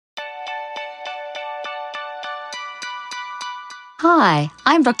Hi,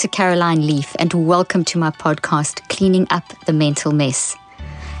 I'm Dr. Caroline Leaf, and welcome to my podcast, Cleaning Up the Mental Mess.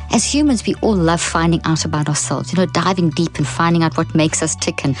 As humans, we all love finding out about ourselves, diving deep and finding out what makes us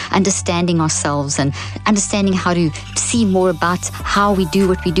tick and understanding ourselves and understanding how to see more about how we do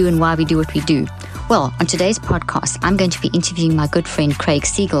what we do and why we do what we do. Well, on today's podcast, I'm going to be interviewing my good friend Craig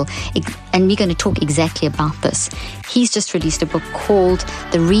Siegel, and we're going to talk exactly about this. He's just released a book called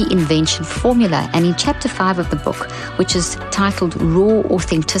The Reinvention Formula, and in chapter 5 of the book, which is titled Raw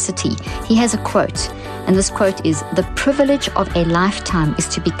Authenticity, he has a quote, and this quote is, "The privilege of a lifetime is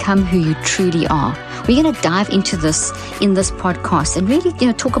to become who you truly are." We're going to dive into this in this podcast and really,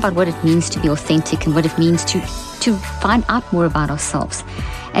 talk about what it means to be authentic and what it means to find out more about ourselves.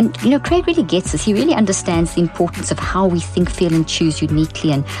 And, Craig really gets this. He really understands the importance of how we think, feel, and choose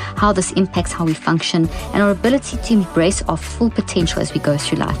uniquely and how this impacts how we function and our ability to embrace our full potential as we go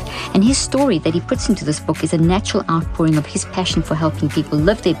through life. And his story that he puts into this book is a natural outpouring of his passion for helping people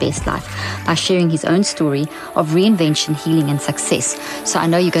live their best life by sharing his own story of reinvention, healing, and success. So I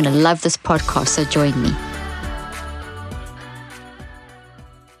know you're going to love this podcast, so join me.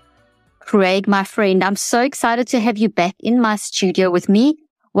 Craig, my friend, I'm so excited to have you back in my studio with me.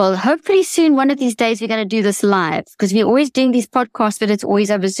 Well, hopefully soon, one of these days, we're going to do this live because we're always doing these podcasts, but it's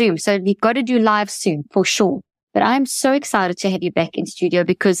always over Zoom. So we've got to do live soon for sure. But I'm so excited to have you back in studio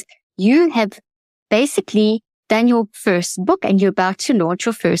because you have basically done your first book and you're about to launch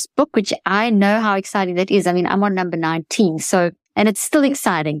your first book, which I know how exciting that is. I mean, I'm on number 19. And it's still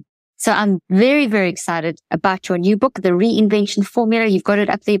exciting. So I'm very, very excited about your new book, The Reinvention Formula. You've got it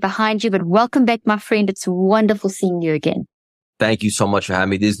up there behind you, but welcome back, my friend. It's wonderful seeing you again. Thank you so much for having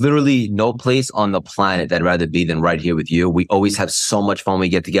me. There's literally no place on the planet that I'd rather be than right here with you. We always have so much fun when we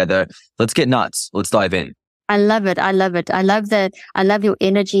get together. Let's get nuts. Let's dive in. I love it. I love it. I love your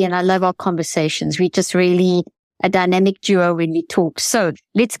energy and I love our conversations. We just really a dynamic duo when we talk. So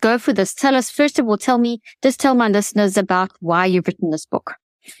let's go for this. Tell us, first of all, tell my listeners about why you've written this book.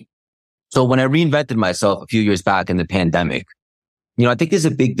 So when I reinvented myself a few years back in the pandemic, I think there's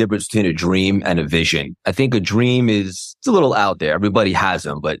a big difference between a dream and a vision. I think a dream it's a little out there. Everybody has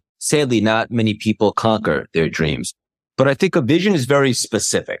them, but sadly, not many people conquer their dreams. But I think a vision is very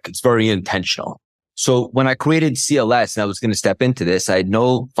specific. It's very intentional. So when I created CLS and I was going to step into this, I had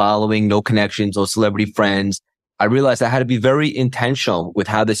no following, no connections, no celebrity friends. I realized I had to be very intentional with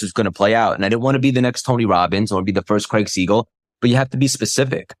how this was going to play out. And I didn't want to be the next Tony Robbins or be the first Craig Siegel, but you have to be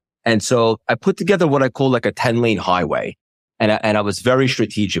specific. And so I put together what I call like a 10-lane highway. And I was very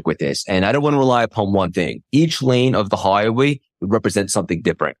strategic with this. And I don't want to rely upon one thing. Each lane of the highway would represent something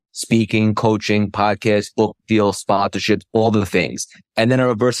different. Speaking, coaching, podcasts, book deals, sponsorships, all the things. And then I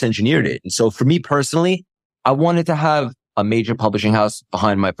reverse engineered it. And so for me personally, I wanted to have a major publishing house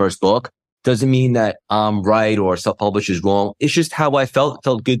behind my first book. Doesn't mean that I'm right or self-publish is wrong. It's just how I felt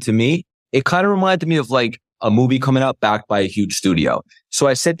good to me. It kind of reminded me of like a movie coming out backed by a huge studio. So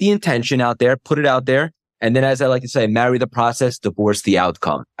I set the intention out there, put it out there. And then, as I like to say, marry the process, divorce the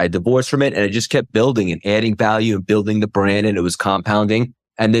outcome. I divorced from it and I just kept building and adding value and building the brand, and it was compounding.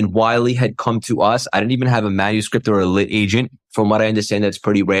 And then Wiley had come to us. I didn't even have a manuscript or a lit agent. From what I understand, that's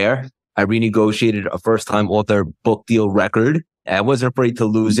pretty rare. I renegotiated a first-time author book deal record. I wasn't afraid to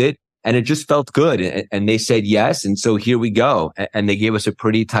lose it. And it just felt good. And they said yes. And so here we go. And they gave us a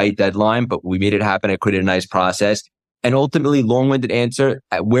pretty tight deadline, but we made it happen. I created a nice process. And ultimately, long-winded answer,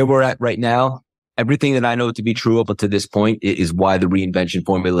 at where we're at right now, everything that I know to be true up until this point is why the reinvention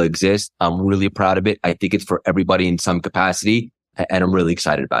formula exists. I'm really proud of it. I think it's for everybody in some capacity, and I'm really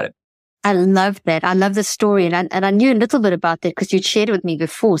excited about it. I love that. I love the story. And I knew a little bit about that because you'd shared it with me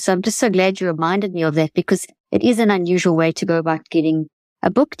before. So I'm just so glad you reminded me of that because it is an unusual way to go about getting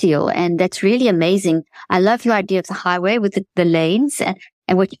a book deal. And that's really amazing. I love your idea of the highway with the lanes.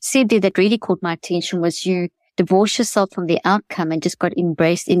 And what you said there that really caught my attention was you divorced yourself from the outcome and just got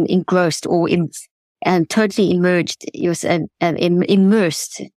engrossed or totally immersed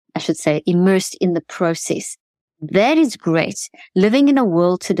in the process. That is great. Living in a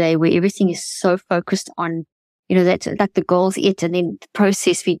world today where everything is so focused on, that's like the goal's it and then the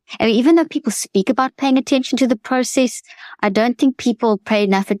process. Even though people speak about paying attention to the process, I don't think people pay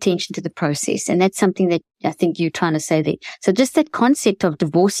enough attention to the process. And that's something that I think you're trying to say there. So just that concept of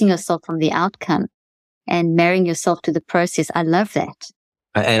divorcing yourself from the outcome and marrying yourself to the process. I love that.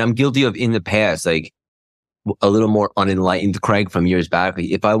 And I'm guilty of in the past, like a little more unenlightened Craig from years back.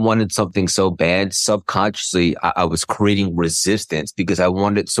 If I wanted something so bad, subconsciously, I was creating resistance because I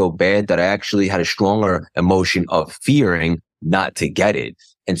wanted it so bad that I actually had a stronger emotion of fearing not to get it.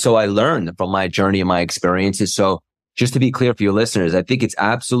 And so I learned from my journey and my experiences. So just to be clear for your listeners, I think it's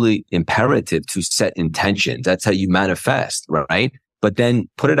absolutely imperative to set intentions. That's how you manifest, right? But then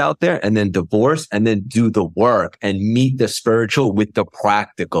put it out there and then divorce and then do the work and meet the spiritual with the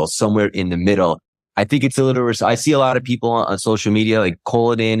practical somewhere in the middle. I think it's a little, I see a lot of people on social media, like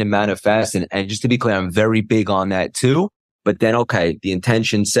call it in and manifest. And just to be clear, I'm very big on that too. But then, okay, the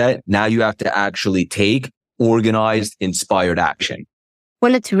intention set. Now you have to actually take organized, inspired action.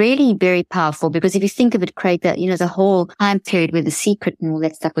 Well, it's really very powerful because if you think of it, Craig, that, the whole time period where The Secret and all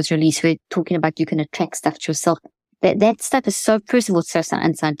that stuff was released, we're talking about you can attract stuff to yourself. That stuff is so, first of all, so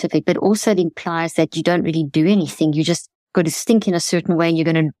unscientific, but also it implies that you don't really do anything. You just got to think in a certain way and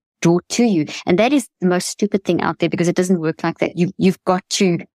you're going to draw to you. And that is the most stupid thing out there because it doesn't work like that. You've got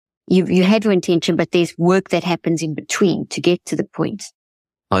to, you have your intention, but there's work that happens in between to get to the point.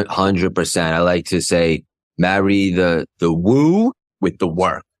 100%. I like to say, marry the woo with the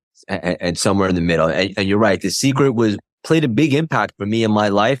work and somewhere in the middle. And you're right. The Secret played a big impact for me in my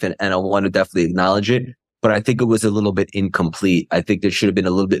life. And I want to definitely acknowledge it. But I think it was a little bit incomplete. I think there should have been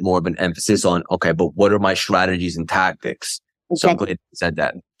a little bit more of an emphasis on, okay, but what are my strategies and tactics? Exactly. So I'm glad you said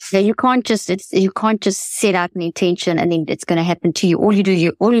that. So you can't just set out an intention and then it's going to happen to you. All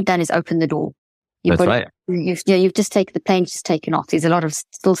you've done is open the door. That's right. You've just taken the plane, just taken off. There's a lot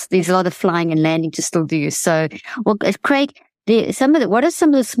of flying and landing to still do. So, well, Craig, what are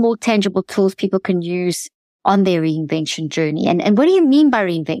some of the small tangible tools people can use on their reinvention journey? And what do you mean by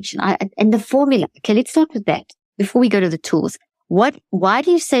reinvention? And the formula. Okay, let's start with that before we go to the tools. Why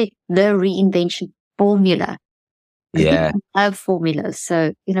do you say the reinvention formula? Yeah. I have formulas.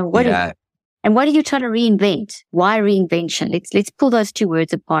 So, what is it? And what are you trying to reinvent? Why reinvention? Let's pull those two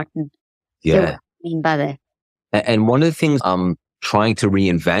words apart and see what you mean by that. And one of the things I'm trying to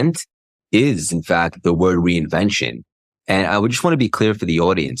reinvent is, in fact, the word reinvention. And I would just want to be clear for the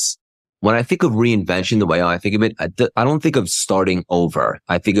audience. When I think of reinvention, the way I think of it, I don't think of starting over.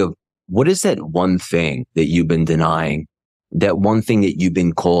 I think of what is that one thing that you've been denying, that one thing that you've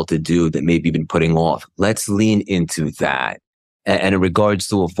been called to do that maybe you've been putting off. Let's lean into that. And in regards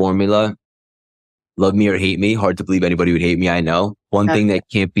to a formula, love me or hate me, hard to believe anybody would hate me, I know. One thing that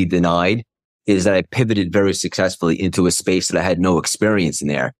can't be denied is that I pivoted very successfully into a space that I had no experience in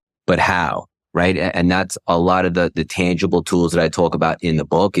there. But how? Right. And that's a lot of the tangible tools that I talk about in the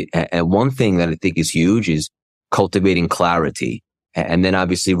book. And one thing that I think is huge is cultivating clarity and then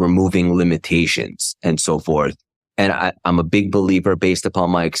obviously removing limitations and so forth. And I'm a big believer based upon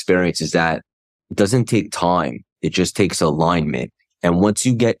my experiences that it doesn't take time. It just takes alignment. And once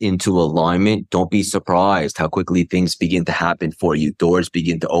you get into alignment, don't be surprised how quickly things begin to happen for you. Doors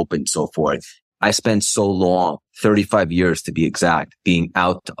begin to open, so forth. I spent so long, 35 years to be exact, being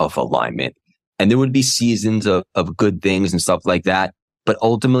out of alignment. And there would be seasons of good things and stuff like that. But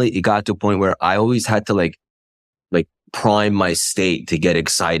ultimately, it got to a point where I always had to like prime my state to get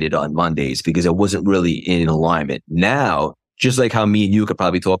excited on Mondays because I wasn't really in alignment. Now, just like how me and you could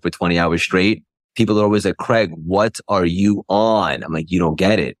probably talk for 20 hours straight, people are always like, Craig, what are you on? I'm like, you don't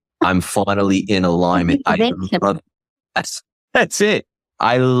get it. I'm finally in alignment. That's it.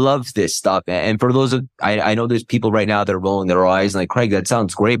 I love this stuff. And for those I know there's people right now that are rolling their eyes and like, Craig, that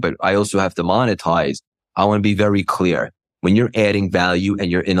sounds great, but I also have to monetize. I want to be very clear. When you're adding value and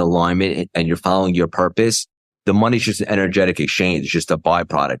you're in alignment and you're following your purpose, the money's just an energetic exchange. It's just a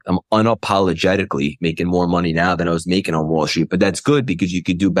byproduct. I'm unapologetically making more money now than I was making on Wall Street, but that's good because you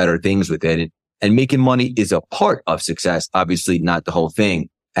could do better things with it. And making money is a part of success, obviously not the whole thing.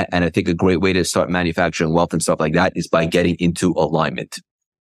 And I think a great way to start manufacturing wealth and stuff like that is by getting into alignment.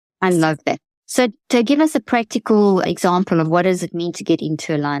 I love that. So to give us a practical example of what does it mean to get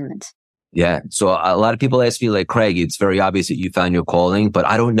into alignment? Yeah. So a lot of people ask me like, Craig, it's very obvious that you found your calling, but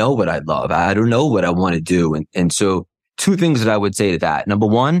I don't know what I love. I don't know what I want to do. And so two things that I would say to that. Number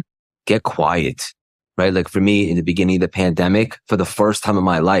one, get quiet, right? Like for me in the beginning of the pandemic, for the first time in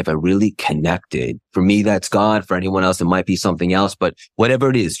my life, I really connected. For me, that's God. For anyone else, it might be something else, but whatever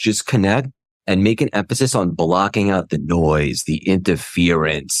it is, just connect and make an emphasis on blocking out the noise, the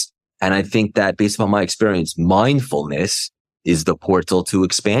interference. And I think that based upon my experience, mindfulness is the portal to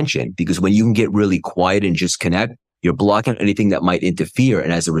expansion because when you can get really quiet and just connect, you're blocking anything that might interfere.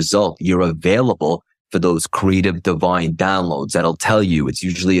 And as a result, you're available for those creative divine downloads that'll tell you it's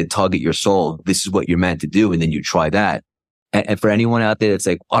usually a tug at your soul. This is what you're meant to do. And then you try that. And for anyone out there that's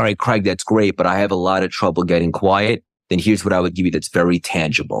like, all right, Craig, that's great, but I have a lot of trouble getting quiet. Then here's what I would give you that's very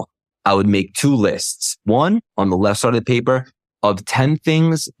tangible. I would make two lists. One on the left side of the paper of 10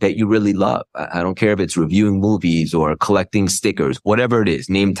 things that you really love. I don't care if it's reviewing movies or collecting stickers, whatever it is,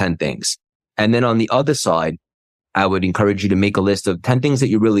 name 10 things. And then on the other side, I would encourage you to make a list of 10 things that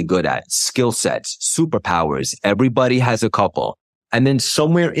you're really good at, skill sets, superpowers. Everybody has a couple. And then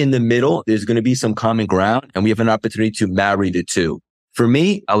somewhere in the middle, there's going to be some common ground, and we have an opportunity to marry the two. For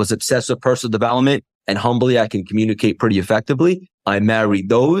me, I was obsessed with personal development, and humbly, I can communicate pretty effectively. I married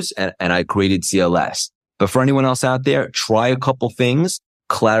those and I created CLS. But for anyone else out there, try a couple things.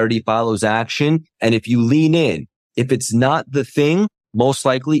 Clarity follows action. And if you lean in, if it's not the thing, most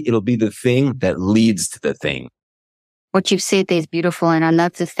likely it'll be the thing that leads to the thing. What you've said there is beautiful. And I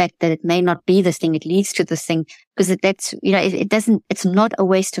love the fact that it may not be this thing, it leads to this thing, because that's, it's not a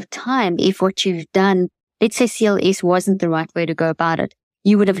waste of time if what you've done, let's say CLS wasn't the right way to go about it.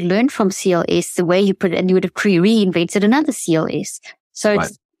 You would have learned from CLS the way you put it, and you would have reinvented another CLS. So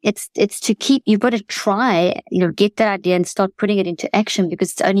Right. it's to keep, you've got to try, get that idea and start putting it into action,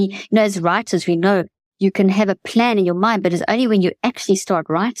 because it's only, as writers, we know you can have a plan in your mind, but it's only when you actually start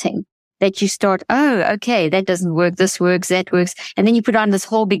writing that you start, oh, okay, that doesn't work, this works, that works. And then you put on this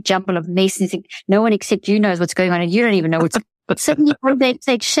whole big jumble of mess and you think, no one except you knows what's going on and you don't even know what's, but suddenly they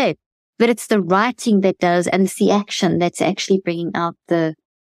take shape. But it's the writing that does, and it's the action that's actually bringing out the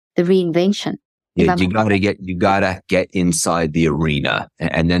reinvention. Yeah, you gotta get inside the arena,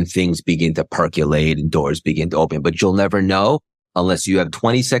 and then things begin to percolate and doors begin to open. But you'll never know unless you have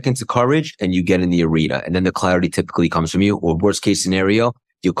 20 seconds of courage and you get in the arena. And then the clarity typically comes from you, or worst case scenario,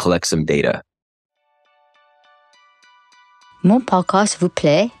 you collect some data. Mon podcast vous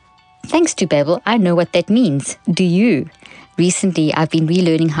plaît? Thanks to Babbel, I know what that means. Do you? Recently, I've been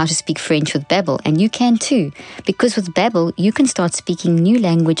relearning how to speak French with Babbel, and you can too. Because with Babbel, you can start speaking new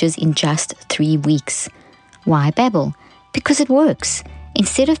languages in just 3 weeks. Why Babbel? Because it works.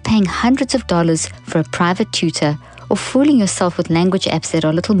 Instead of paying hundreds of dollars for a private tutor or fooling yourself with language apps that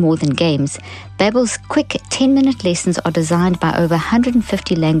are little more than games, Babbel's quick 10-minute lessons are designed by over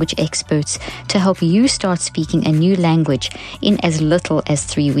 150 language experts to help you start speaking a new language in as little as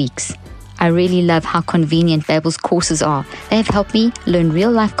 3 weeks. I really love how convenient Babbel's courses are. They have helped me learn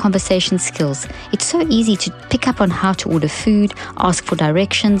real-life conversation skills. It's so easy to pick up on how to order food, ask for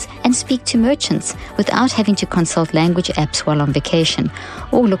directions, and speak to merchants without having to consult language apps while on vacation,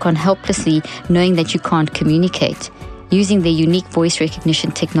 or look on helplessly knowing that you can't communicate. Using their unique voice recognition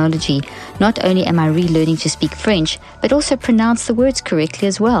technology, not only am I relearning to speak French, but also pronounce the words correctly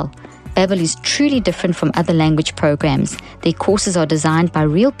as well. Babbel is truly different from other language programs. Their courses are designed by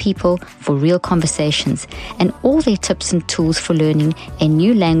real people for real conversations, and all their tips and tools for learning a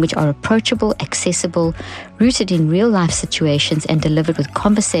new language are approachable, accessible, rooted in real-life situations, and delivered with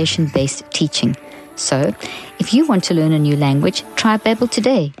conversation-based teaching. So, if you want to learn a new language, try Babbel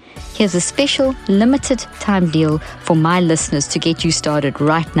today. Here's a special limited time deal for my listeners to get you started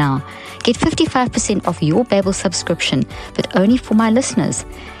right now. Get 55% off your Babbel subscription, but only for my listeners.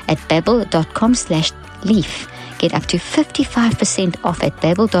 At babbel.com/leaf. Get up to 55% off at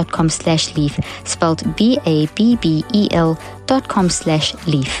babbel.com/leaf, spelled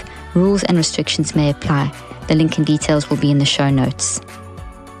BABBEL.com/leaf. Rules and restrictions may apply. The link and details will be in the show notes.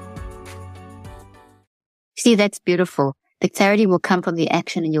 See, that's beautiful. The clarity will come from the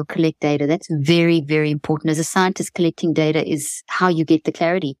action, and you'll collect data. That's very, very important. As a scientist, collecting data is how you get the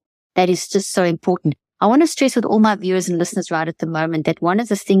clarity. That is just so important. I want to stress with all my viewers and listeners right at the moment that one of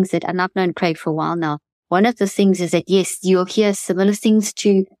the things that, and I've known Craig for a while now, one of the things is that, yes, you'll hear similar things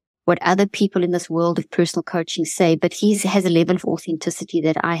to what other people in this world of personal coaching say, but he has a level of authenticity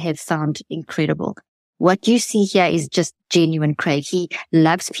that I have found incredible. What you see here is just genuine Craig. He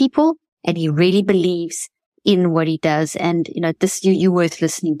loves people and he really believes in what he does. And, this, you're worth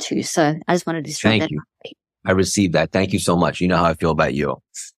listening to. So I just wanted to stress that. Thank you. I received that. Thank you so much. You know how I feel about you.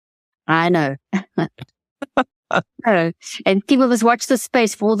 I know. Oh, and people must watch this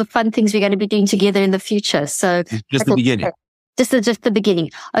space for all the fun things we're going to be doing together in the future. So just the beginning. Just the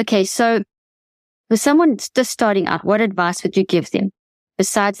beginning. Okay. So for someone just starting out, what advice would you give them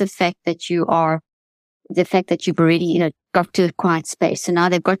besides the fact that you've already, got to a quiet space? So now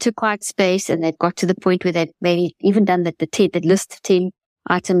they've got to a quiet space and they've got to the point where they've maybe even done the list of 10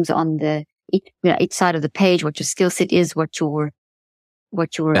 items on each side of the page, what your skill set is, what your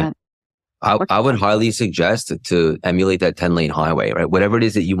I would highly suggest to emulate that 10-lane highway, right? Whatever it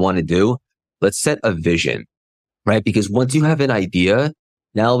is that you want to do, let's set a vision, right? Because once you have an idea,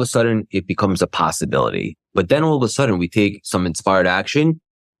 now all of a sudden it becomes a possibility. But then all of a sudden we take some inspired action.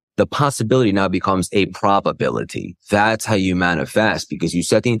 The possibility now becomes a probability. That's how you manifest, because you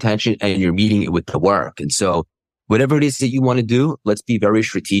set the intention and you're meeting it with the work. And so whatever it is that you want to do, let's be very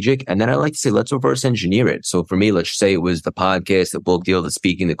strategic. And then I like to say, let's reverse engineer it. So for me, let's say it was the podcast, the book deal, the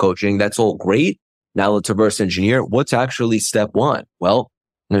speaking, the coaching. That's all great. Now let's reverse engineer. What's actually step one? Well,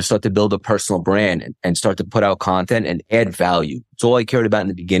 I'm going to start to build a personal brand and start to put out content and add value. It's all I cared about in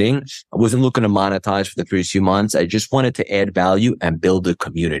the beginning. I wasn't looking to monetize for the first few months. I just wanted to add value and build a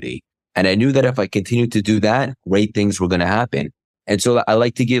community. And I knew that if I continued to do that, great things were going to happen. And so I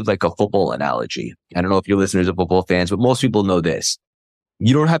like to give like a football analogy. I don't know if your listeners are football fans, but most people know this.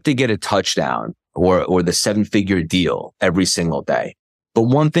 You don't have to get a touchdown or the 7-figure deal every single day. But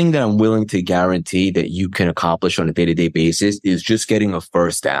one thing that I'm willing to guarantee that you can accomplish on a day-to-day basis is just getting a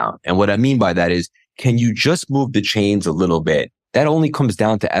first down. And what I mean by that is, can you just move the chains a little bit? That only comes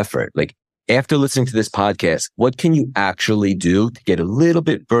down to effort. Like after listening to this podcast, what can you actually do to get a little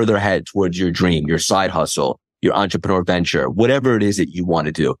bit further ahead towards your dream, your side hustle, your entrepreneur venture, whatever it is that you want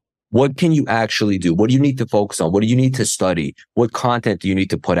to do? What can you actually do? What do you need to focus on? What do you need to study? What content do you need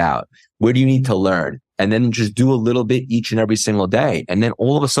to put out? Where do you need to learn? And then just do a little bit each and every single day. And then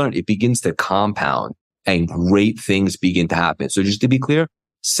all of a sudden it begins to compound and great things begin to happen. So just to be clear,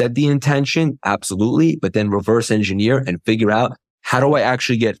 set the intention, absolutely, but then reverse engineer and figure out, how do I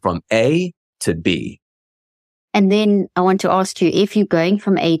actually get from A to B? And then I want to ask you, if you're going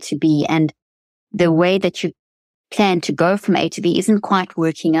from A to B and the way that you plan to go from A to B isn't quite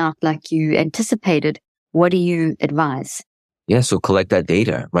working out like you anticipated, what do you advise? Yeah. So collect that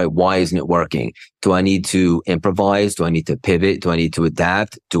data, right? Why isn't it working? Do I need to improvise? Do I need to pivot? Do I need to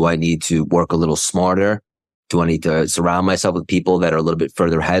adapt? Do I need to work a little smarter? Do I need to surround myself with people that are a little bit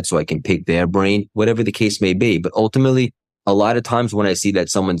further ahead so I can pick their brain? Whatever the case may be. But ultimately, a lot of times when I see that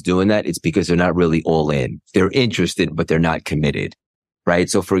someone's doing that, it's because they're not really all in. They're interested, but they're not committed, right?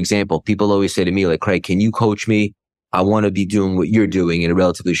 So for example, people always say to me like, Craig, can you coach me? I want to be doing what you're doing in a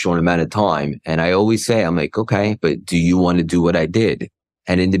relatively short amount of time. And I always say, I'm like, okay, but do you want to do what I did?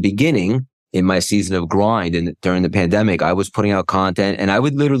 And in the beginning, in my season of grind and during the pandemic, I was putting out content and I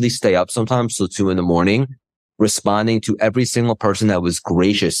would literally stay up sometimes till 2 a.m, responding to every single person that was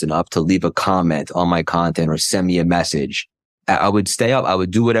gracious enough to leave a comment on my content or send me a message. I would stay up. I would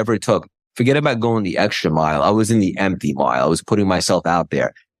do whatever it took. Forget about going the extra mile. I was in the empty mile. I was putting myself out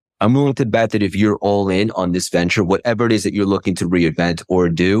there. I'm willing to bet that if you're all in on this venture, whatever it is that you're looking to reinvent or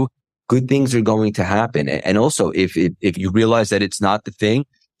do, good things are going to happen. And also, if you realize that it's not the thing,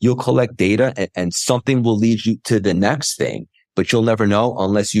 you'll collect data and something will lead you to the next thing. But you'll never know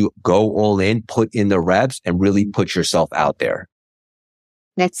unless you go all in, put in the reps, and really put yourself out there.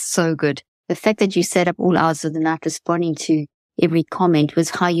 That's so good. The fact that you set up all hours of the night responding to every comment was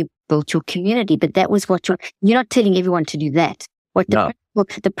how you built your community. But that was what you're not telling everyone to do that.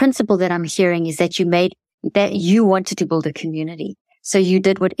 The principle that I'm hearing is that you wanted to build a community. So you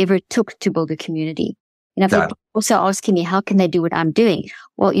did whatever it took to build a community. People also asking me, how can they do what I'm doing?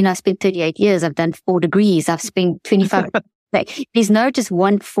 Well, I spent 38 years. I've done 4 degrees. I've spent 25. There's no just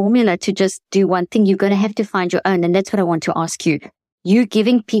one formula to just do one thing. You're going to have to find your own. And that's what I want to ask you. You're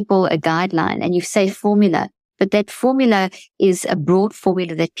giving people a guideline and you say formula, but that formula is a broad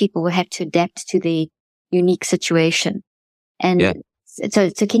formula that people will have to adapt to their unique situation. And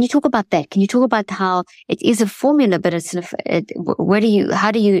so can you talk about that? Can you talk about how it is a formula, but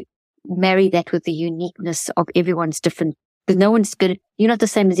how do you marry that with the uniqueness of everyone's different? Because you're not the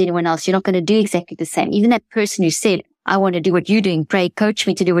same as anyone else. You're not going to do exactly the same. Even that person who said, I want to do what you're doing, pray, coach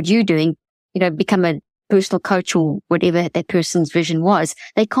me to do what you're doing, become a personal coach or whatever that person's vision was.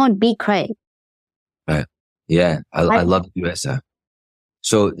 They can't be Craig. Right. Yeah. I love you, Essa.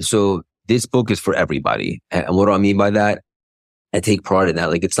 So this book is for everybody. And what do I mean by that? I take pride in that.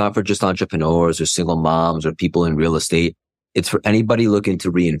 Like, it's not for just entrepreneurs or single moms or people in real estate. It's for anybody looking to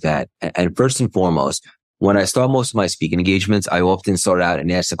reinvent. And first and foremost, when I start most of my speaking engagements, I often start out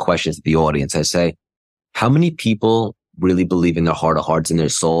and ask the questions to the audience. I say, how many people really believe in their heart of hearts and their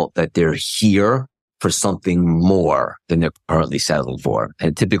soul that they're here for something more than they're currently settling for?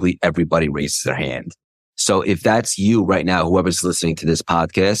 And typically everybody raises their hand. So if that's you right now, whoever's listening to this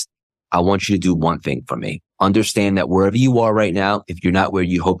podcast, I want you to do one thing for me. Understand that wherever you are right now, if you're not where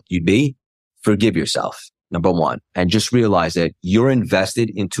you hoped you'd be, forgive yourself, number one. And just realize that you're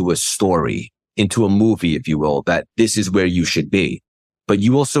invested into a story, into a movie, if you will, that this is where you should be. But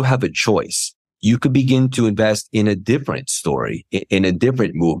you also have a choice. You could begin to invest in a different story, in a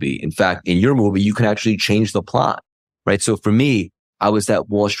different movie. In fact, in your movie, you can actually change the plot, right? So for me, I was that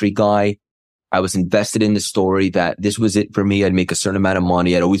Wall Street guy. I was invested in the story that this was it for me. I'd make a certain amount of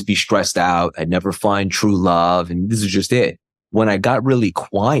money. I'd always be stressed out. I'd never find true love. And this is just it. When I got really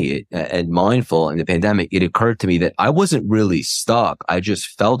quiet and mindful in the pandemic, it occurred to me that I wasn't really stuck. I just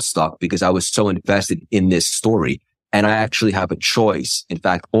felt stuck because I was so invested in this story. And I actually have a choice. In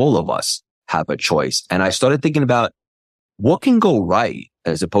fact, all of us have a choice. And I started thinking about what can go right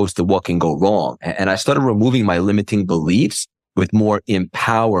as opposed to what can go wrong. And I started removing my limiting beliefs with more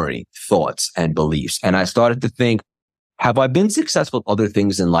empowering thoughts and beliefs. And I started to think, have I been successful at other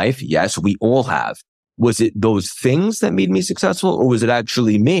things in life? Yes, we all have. Was it those things that made me successful, or was it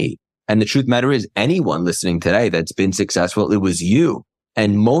actually me? And the truth of the matter is, anyone listening today that's been successful, it was you.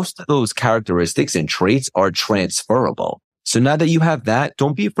 And most of those characteristics and traits are transferable. So now that you have that,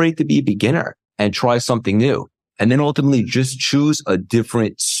 don't be afraid to be a beginner and try something new. And then ultimately just choose a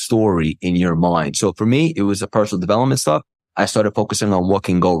different story in your mind. So for me, it was the personal development stuff. I started focusing on what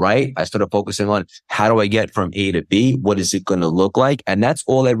can go right. I started focusing on how do I get from A to B? What is it going to look like? And that's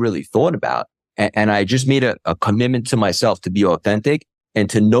all I really thought about. And I just made a commitment to myself to be authentic and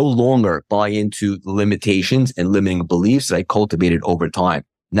to no longer buy into limitations and limiting beliefs that I cultivated over time.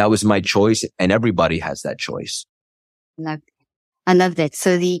 And that was my choice, and everybody has that choice. I love that.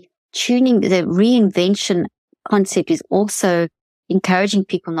 So the reinvention concept is also encouraging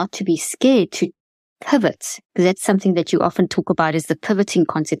people not to be scared to pivot, because that's something that you often talk about, is the pivoting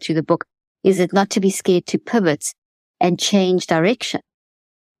concept through the book. Is it not to be scared to pivot and change direction?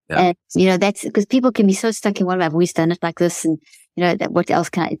 Yeah. And, that's because people can be so stuck in, well, I've always done it like this. And, what else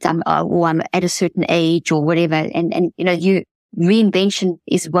can I'm at a certain age or whatever. And, reinvention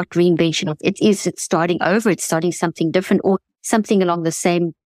is what reinvention is. It's starting over. It's starting something different or something along the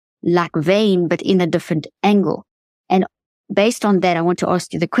same vein, but in a different angle. And based on that, I want to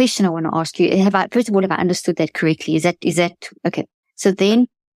ask you the question I want to ask you. First of all, have I understood that correctly? Is that okay? So then,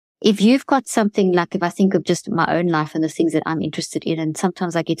 if you've got something like, if I think of just my own life and the things that I'm interested in, and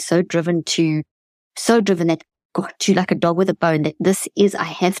sometimes I get so driven that got to like a dog with a bone, that I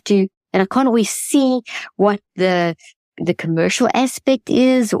have to, and I can't always see what the commercial aspect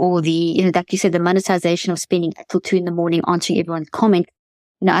is, or like you said, the monetization of spending till 2 a.m. answering everyone's comment.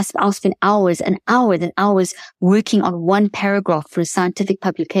 I'll spend hours and hours and hours working on one paragraph for a scientific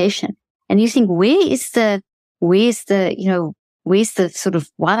publication. And you think, where's the sort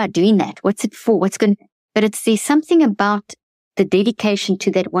of, why am I doing that? What's it for? But there's something about the dedication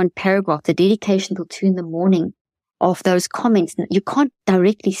to that one paragraph, the dedication till 2 a.m. of those comments. You can't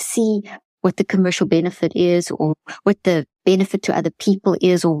directly see what the commercial benefit is, or what the benefit to other people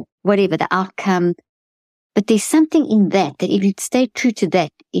is, or whatever the outcome. But there's something in that if you stay true to that,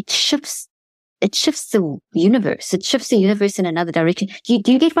 it shifts the universe. It shifts the universe in another direction. Do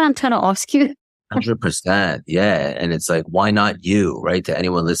you get what I'm trying to ask you? 100%. Yeah. And it's like, why not you, right? To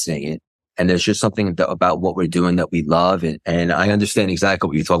anyone listening. And there's just something about what we're doing that we love. And I understand exactly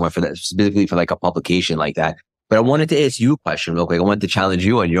what you're talking about for that, specifically for like a publication like that. But I wanted to ask you a question real quick. I wanted to challenge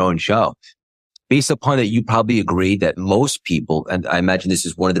you on your own show. Based upon that, you probably agree that most people, and I imagine this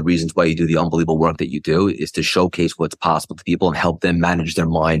is one of the reasons why you do the unbelievable work that you do, is to showcase what's possible to people and help them manage their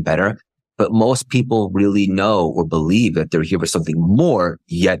mind better. But most people really know or believe that they're here for something more,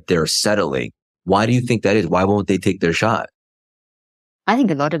 yet they're settling. Why do you think that is? Why won't they take their shot? I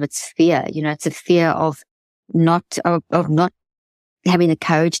think a lot of it's fear. It's a fear of not having the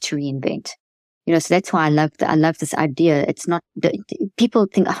courage to reinvent. So that's why I love this idea. It's not, people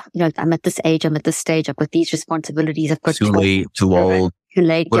think, I'm at this age, I'm at this stage, I've got these responsibilities, I've got too late, too old. Too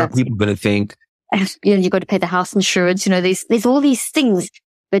late. What are people going to think? You've got to pay the house insurance. There's all these things,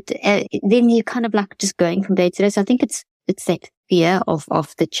 but then you're kind of like just going from day to day. So I think it's that fear of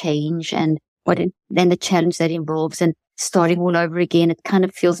the change and then the challenge that involves, and starting all over again. It kind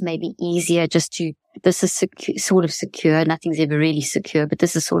of feels maybe easier this is sort of secure. Nothing's ever really secure, but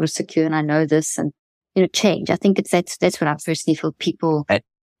this is sort of secure, and I know this, and change. I think that's what I personally feel people,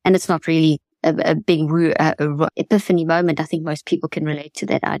 and it's not really a big epiphany moment. I think most people can relate to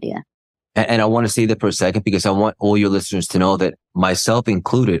that idea. And I want to say that for a second, because I want all your listeners to know that, myself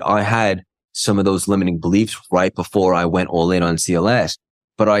included, I had some of those limiting beliefs right before I went all in on CLS.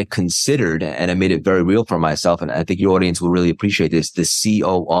 But I considered, and I made it very real for myself, and I think your audience will really appreciate this, the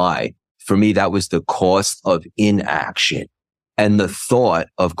COI. For me, that was the cost of inaction. And the thought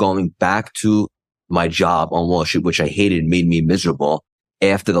of going back to my job on Wall Street, which I hated, made me miserable.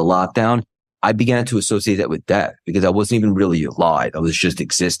 After the lockdown, I began to associate that with death, because I wasn't even really alive. I was just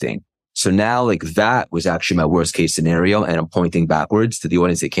existing. So now, that was actually my worst case scenario. And I'm pointing backwards to the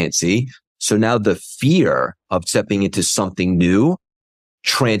audience that can't see. So now the fear of stepping into something new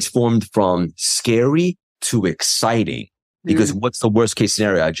transformed from scary to exciting, because what's the worst case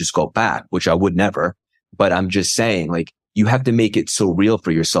scenario? I just go back, which I would never, but I'm just saying, you have to make it so real for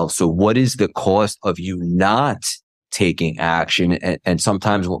yourself. So what is the cost of you not taking action? And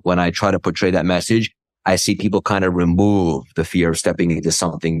sometimes when I try to portray that message, I see people kind of remove the fear of stepping into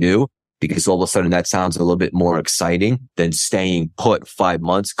something new, because all of a sudden that sounds a little bit more exciting than staying put 5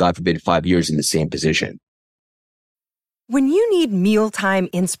 months, God forbid 5 years, in the same position. When you need mealtime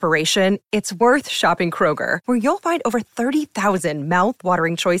inspiration, it's worth shopping Kroger, where you'll find over 30,000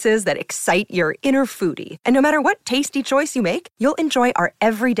 mouth-watering choices that excite your inner foodie. And no matter what tasty choice you make, you'll enjoy our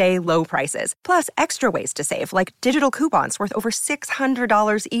everyday low prices, plus extra ways to save, like digital coupons worth over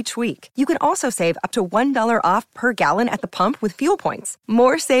 $600 each week. You can also save up to $1 off per gallon at the pump with fuel points.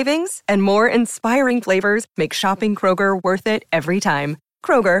 More savings and more inspiring flavors make shopping Kroger worth it every time.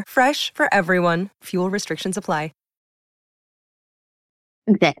 Kroger, fresh for everyone. Fuel restrictions apply.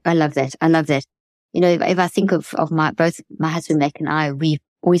 I love that. I love that. You know, if I think of both my husband, Mac, and I, we've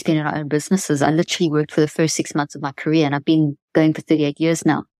always been in our own businesses. I literally worked for the first 6 months of my career, and I've been going for 38 years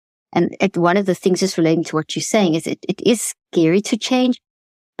now. And one of the things, just relating to what you're saying, is it is scary to change,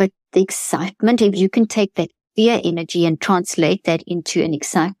 but the excitement, if you can take that fear energy and translate that into an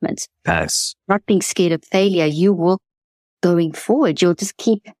excitement, Yes. not being scared of failure, you will, going forward, you'll just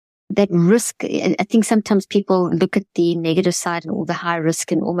keep that risk. I think sometimes people look at the negative side and all the high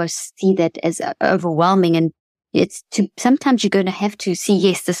risk and almost see that as overwhelming. And sometimes you're going to have to see,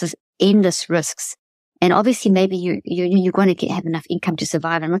 yes, this is endless risks. And obviously maybe you're going to have enough income to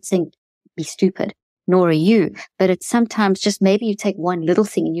survive. I'm not saying be stupid, nor are you, but it's sometimes just maybe you take one little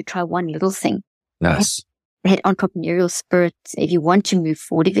thing and you try one little thing. Yes. That entrepreneurial spirit, if you want to move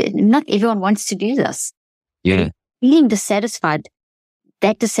forward, not everyone wants to do this. Yeah. Feeling dissatisfied,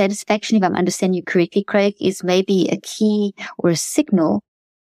 that dissatisfaction, if I'm understanding you correctly, Craig, is maybe a key or a signal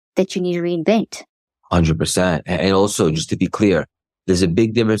that you need to reinvent. 100%. And also, just to be clear, there's a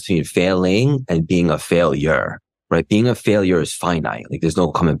big difference between failing and being a failure, right? Being a failure is finite. Like there's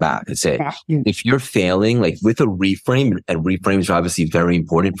no coming back. It's it. If you're failing, like with a reframe, and reframes are obviously very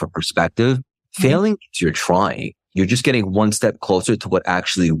important for perspective, failing means you're trying. You're just getting one step closer to what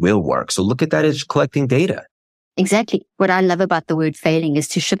actually will work. So look at that as collecting data. Exactly. What I love about the word failing is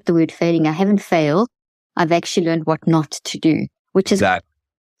to shift the word failing. I haven't failed. I've actually learned what not to do, which is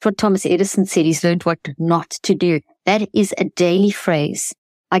what Thomas Edison said. He's learned what not to do. That is a daily phrase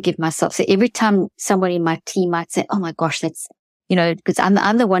I give myself. So every time somebody in my team might say, oh my gosh, that's, because I'm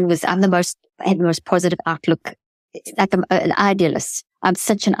the most positive outlook. It's like I'm an idealist. I'm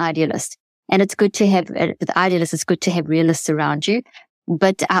such an idealist. And it's good to have, with idealists, it's good to have realists around you.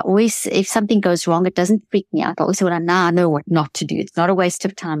 But I always, if something goes wrong, it doesn't freak me out. I always say, well, now I know what not to do. It's not a waste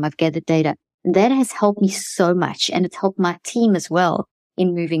of time. I've gathered data. And that has helped me so much. And it's helped my team as well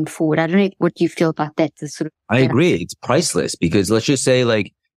in moving forward. I don't know what you feel about that. I agree. It's priceless because let's just say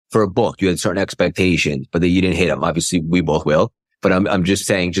like for a book, you had certain expectations, but then you didn't hit them. Obviously, we both will. But I'm just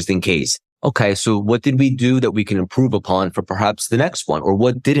saying, just in case. Okay, so what did we do that we can improve upon for perhaps the next one? Or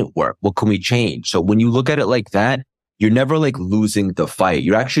what didn't work? What can we change? So when you look at it like that, you're never like losing the fight.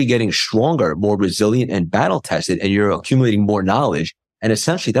 You're actually getting stronger, more resilient and battle tested, and you're accumulating more knowledge. And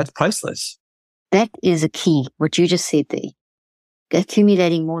essentially that's priceless. That is a key. What you just said there.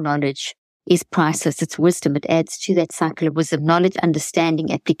 Accumulating more knowledge is priceless. It's wisdom. It adds to that cycle of wisdom, knowledge,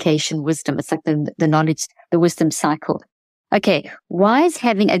 understanding, application, wisdom. It's like the knowledge, the wisdom cycle. Okay. Why is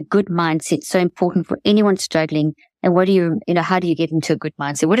having a good mindset so important for anyone struggling? And how do you get into a good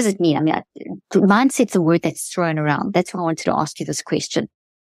mindset? What does it mean? I mean, mindset's a word that's thrown around. That's why I wanted to ask you this question.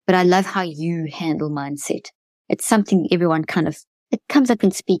 But I love how you handle mindset. It's something everyone it comes up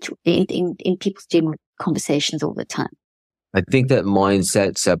in speech, in people's general conversations all the time. I think that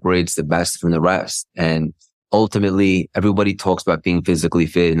mindset separates the best from the rest. And ultimately, everybody talks about being physically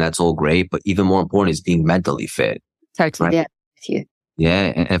fit, and that's all great. But even more important is being mentally fit. Totally, right? Yeah, with you.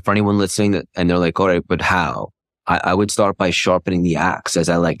 Yeah. And for anyone listening and they're like, all right, but how? I would start by sharpening the axe, as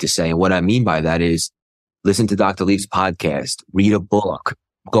I like to say. And what I mean by that is listen to Dr. Leaf's podcast, read a book,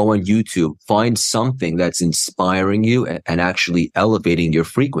 go on YouTube, find something that's inspiring you and actually elevating your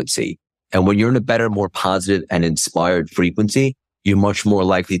frequency. And when you're in a better, more positive and inspired frequency, you're much more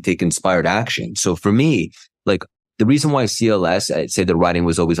likely to take inspired action. So for me, like the reason why CLS, I'd say the writing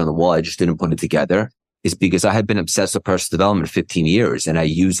was always on the wall, I just didn't put it together, is because I had been obsessed with personal development for 15 years. And I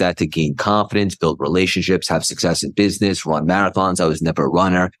used that to gain confidence, build relationships, have success in business, run marathons. I was never a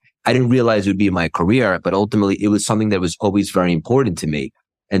runner. I didn't realize it would be my career, but ultimately it was something that was always very important to me.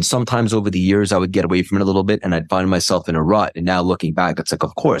 And sometimes over the years, I would get away from it a little bit and I'd find myself in a rut. And now looking back, it's like,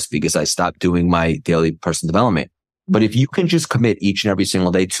 of course, because I stopped doing my daily personal development. But if you can just commit each and every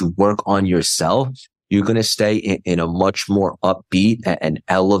single day to work on yourself, you're going to stay in a much more upbeat and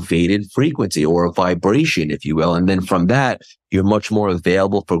elevated frequency or a vibration, if you will. And then from that, you're much more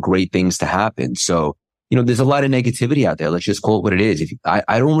available for great things to happen. So, there's a lot of negativity out there. Let's just call it what it is.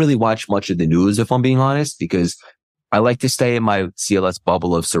 I don't really watch much of the news, if I'm being honest, because I like to stay in my CLS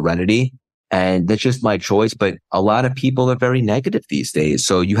bubble of serenity. And that's just my choice. But a lot of people are very negative these days.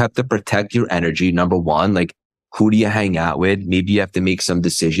 So you have to protect your energy. Number one, like Who do you hang out with? Maybe you have to make some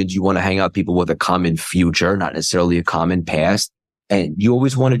decisions. You want to hang out with people with a common future, not necessarily a common past. And you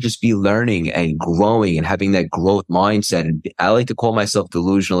always want to just be learning and growing and having that growth mindset. And I like to call myself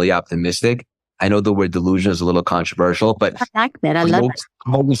delusionally optimistic. I know the word delusion is a little controversial, but I like that. I love it.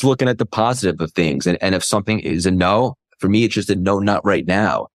 I'm always looking at the positive of things. And if something is a no, for me, it's just a no, not right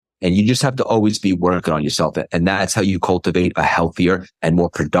now. And you just have to always be working on yourself. And that's how you cultivate a healthier and more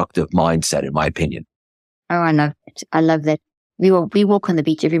productive mindset, in my opinion. Oh, I love it. I love that. We walk on the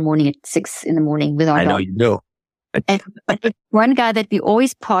beach every morning at 6 a.m. with our dog. I know you do. And one guy that we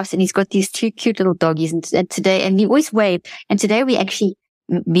always pass, and he's got these two cute little doggies, and today, and we always wave. And today we actually,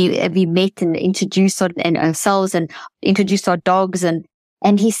 we met and introduced ourselves and introduced our dogs. And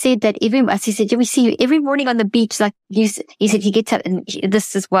he said that he said, we see you every morning on the beach. Like he said, he gets up, and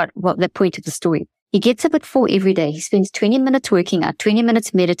this is what the point of the story. He gets up at 4 every day. He spends 20 minutes working out, 20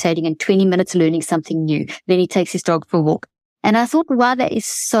 minutes meditating, and 20 minutes learning something new. Then he takes his dog for a walk. And I thought, wow, that is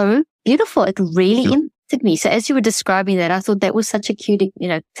so beautiful. It really impacted me. So as you were describing that, I thought that was such a cute,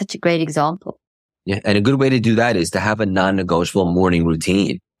 such a great example. Yeah. And a good way to do that is to have a non-negotiable morning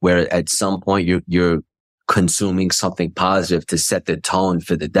routine where at some point you're consuming something positive to set the tone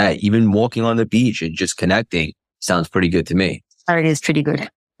for the day. Even walking on the beach and just connecting sounds pretty good to me. It is pretty good.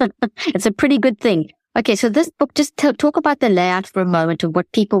 It's a pretty good thing. Okay, so this book, just talk about the layout for a moment of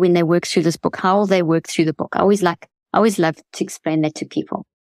what people, when they work through this book, how they work through the book. I always love to explain that to people.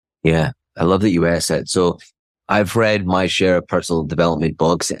 Yeah, I love that you asked that. So I've read my share of personal development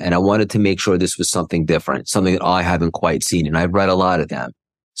books, and I wanted to make sure this was something different, something that I haven't quite seen. And I've read a lot of them.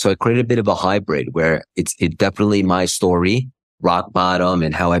 So I created a bit of a hybrid where it's definitely my story, rock bottom,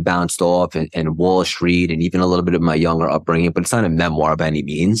 and how I bounced off and Wall Street, and even a little bit of my younger upbringing, but it's not a memoir by any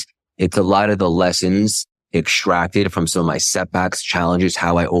means. It's a lot of the lessons extracted from some of my setbacks, challenges,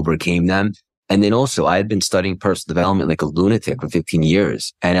 how I overcame them. And then also I had been studying personal development like a lunatic for 15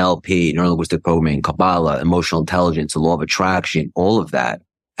 years, NLP, neuro-linguistic programming, Kabbalah, emotional intelligence, the law of attraction, all of that.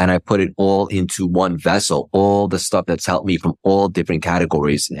 And I put it all into one vessel, all the stuff that's helped me from all different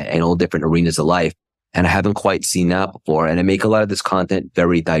categories and all different arenas of life. And I haven't quite seen that before. And I make a lot of this content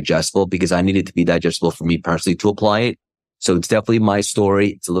very digestible because I need it to be digestible for me personally to apply it. So it's definitely my story.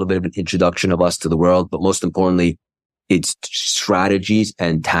 It's a little bit of an introduction of us to the world, but most importantly, it's strategies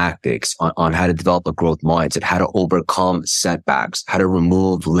and tactics on how to develop a growth mindset, how to overcome setbacks, how to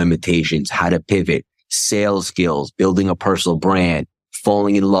remove limitations, how to pivot, sales skills, building a personal brand,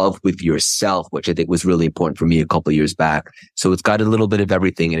 falling in love with yourself, which I think was really important for me a couple of years back. So it's got a little bit of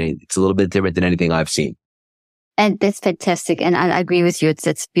everything, and it's a little bit different than anything I've seen. And that's fantastic. And I agree with you.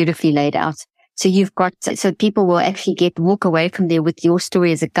 It's beautifully laid out. So so people will actually walk away from there with your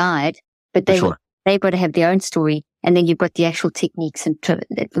story as a guide, but they've got to have their own story. And then you've got the actual techniques. And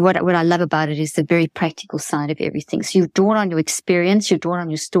what I love about it is the very practical side of everything. So you've drawn on your experience, you've drawn on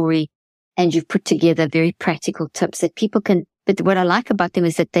your story, and you've put together very practical tips that people can. But what I like about them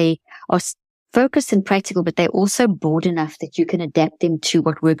is that they are focused and practical, but they're also broad enough that you can adapt them to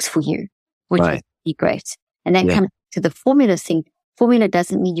what works for you, which would be great. And that comes to the formula thing. Formula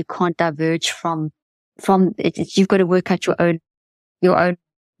doesn't mean you can't diverge from it. You've got to work out your own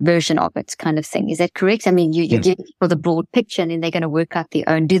version of it, kind of thing. Is that correct? I mean, you give people the broad picture, and then they're going to work out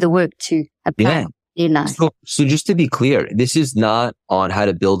do the work to apply their life. So just to be clear, this is not on how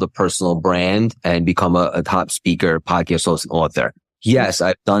to build a personal brand and become a top speaker, podcast host, and author. Yes,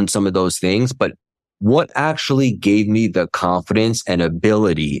 I've done some of those things, but what actually gave me the confidence and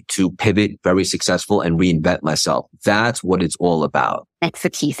ability to pivot very successful and reinvent myself? That's what it's all about. That's the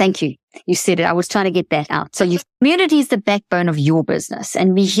key. Thank you. You said it. I was trying to get that out. So your community is the backbone of your business.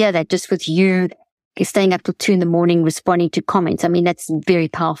 And we hear that just with you staying up till 2 a.m, responding to comments. I mean, that's a very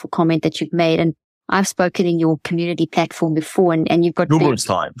powerful comment that you've made. And I've spoken in your community platform before, and you've got numerous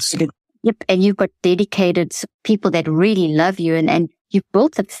times. Yep. And you've got dedicated people that really love you, and you've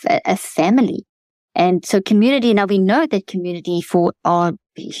built a family. And so community, now we know that community for our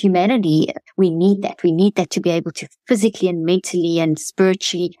humanity, we need that. We need that to be able to physically and mentally and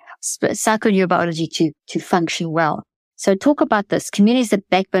spiritually, psychoneurobiology to function well. So talk about this. Community is the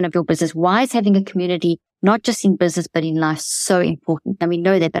backbone of your business. Why is having a community, not just in business, but in life, so important? And we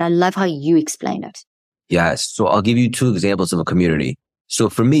know that, but I love how you explain it. Yes. So I'll give you 2 examples of a community. So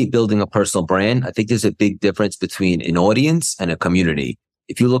for me, building a personal brand, I think there's a big difference between an audience and a community.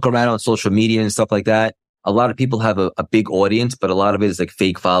 If you look around on social media and stuff like that, a lot of people have a big audience, but a lot of it is like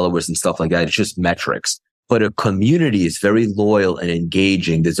fake followers and stuff like that. It's just metrics. But a community is very loyal and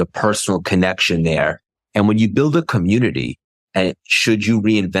engaging. There's a personal connection there. And when you build a community, and should you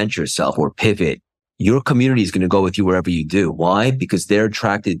reinvent yourself or pivot, your community is going to go with you wherever you do. Why? Because they're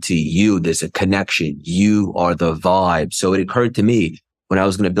attracted to you. There's a connection. You are the vibe. So it occurred to me when I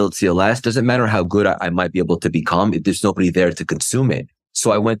was going to build CLS, doesn't matter how good I might be able to become if there's nobody there to consume it.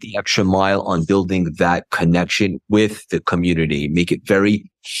 So I went the extra mile on building that connection with the community, make it very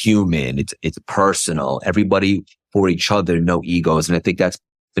human. It's personal. Everybody for each other, no egos. And I think that's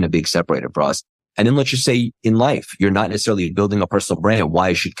been a big separator for us. And then let's just say in life, you're not necessarily building a personal brand.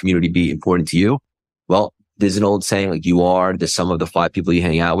 Why should community be important to you? Well, there's an old saying, like, you are the sum of the 5 people you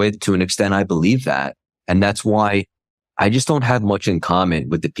hang out with. To an extent, I believe that. And that's why I just don't have much in common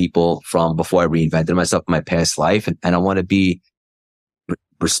with the people from before I reinvented myself in my past life. And I want to be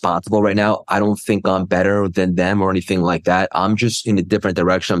responsible right now. I don't think I'm better than them or anything like that. I'm just in a different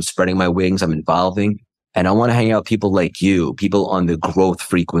direction. I'm spreading my wings. I'm evolving. And I want to hang out with people like you, people on the growth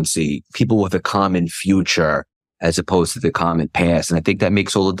frequency, people with a common future as opposed to the common past. And I think that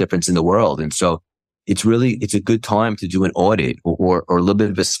makes all the difference in the world. And so it's a good time to do an audit or a little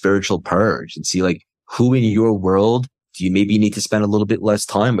bit of a spiritual purge and see, like, who in your world do you maybe need to spend a little bit less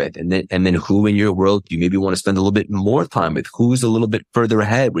time with? And then who in your world do you maybe want to spend a little bit more time with? Who's a little bit further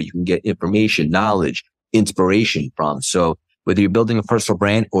ahead where you can get information, knowledge, inspiration from? So whether you're building a personal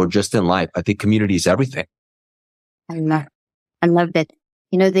brand or just in life, I think community is everything. I love that.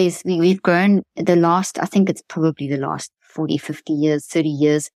 You know, we've grown I think it's probably the last 40, 50 years, 30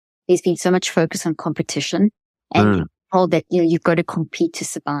 years. There's been so much focus on competition and told that, you know, you've got to compete to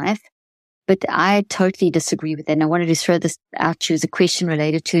survive. But I totally disagree with that. And I wanted to throw this out to you as a question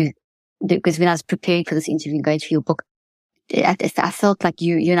related to, because when I was preparing for this interview, going through your book, I felt like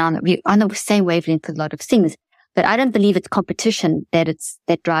we're on the same wavelength with a lot of things. But I don't believe it's competition that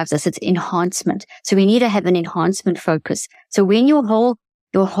drives us. It's enhancement. So we need to have an enhancement focus. So when your whole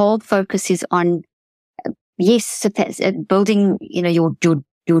focus is on, building, you know,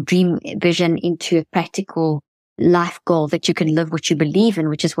 your dream vision into a practical life goal that you can live what you believe in,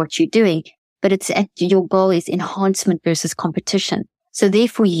 which is what you're doing. But your goal is enhancement versus competition. So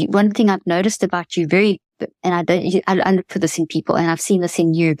therefore, one thing I've noticed about you and I look for this in people, and I've seen this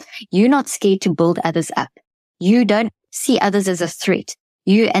in you. You're not scared to build others up. You don't see others as a threat.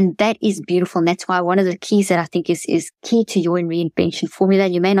 And that is beautiful. And that's why one of the keys that I think is key to your reinvention formula,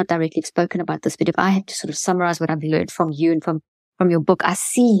 and you may not directly have spoken about this, but if I had to sort of summarize what I've learned from you and from your book, I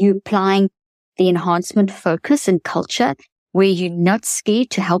see you applying the enhancement focus and culture where you're not scared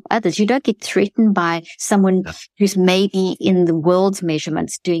to help others. You don't get threatened by someone who's maybe in the world's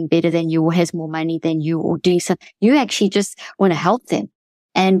measurements doing better than you or has more money than you or doing something. You actually just want to help them.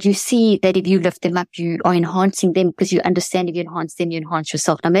 And you see that if you lift them up, you are enhancing them because you understand if you enhance them, you enhance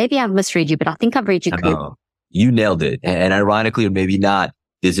yourself. Now, maybe I've misread you, but I think I've read you correctly. You nailed it. And ironically, or maybe not,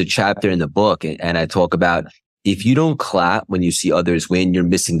 there's a chapter in the book and I talk about if you don't clap when you see others win, you're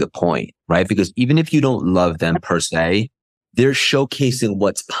missing the point, right? Because even if you don't love them per se, they're showcasing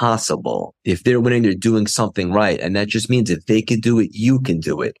what's possible. If they're winning, they're doing something right. And that just means if they can do it, you can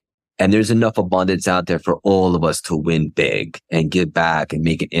do it. And there's enough abundance out there for all of us to win big and give back and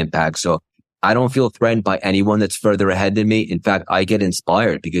make an impact. So I don't feel threatened by anyone that's further ahead than me. In fact, I get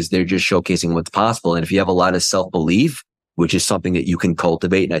inspired because they're just showcasing what's possible. And if you have a lot of self-belief, which is something that you can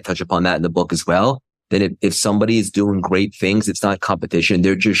cultivate, and I touch upon that in the book as well, then if somebody is doing great things, it's not competition.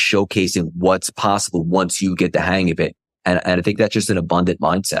 They're just showcasing what's possible once you get the hang of it. And I think that's just an abundant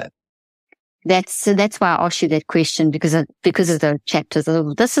mindset. That's why I asked you that question because of the chapters.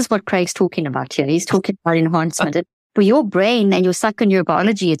 This is what Craig's talking about here. He's talking about enhancement. And for your brain and your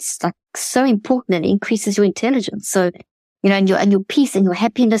psychoneurobiology, it's like so important. It increases your intelligence. So, you know, and your peace and your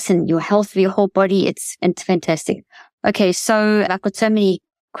happiness and your health of your whole body. It's fantastic. Okay. So I've got so many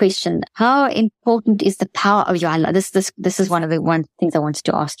questions. How important is the power of this is one of the things I wanted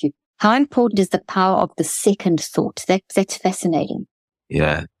to ask you. How important is the power of the second thought? That's fascinating.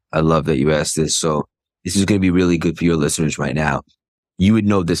 Yeah. I love that you asked this. So this is going to be really good for your listeners right now. You would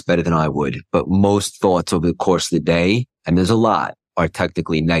know this better than I would, but most thoughts over the course of the day, and there's a lot, are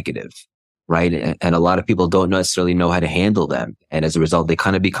technically negative, right? And a lot of people don't necessarily know how to handle them. And as a result, they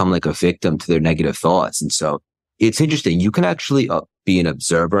kind of become like a victim to their negative thoughts. And so it's interesting. You can actually be an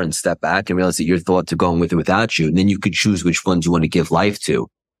observer and step back and realize that your thoughts are going with or without you. And then you could choose which ones you want to give life to.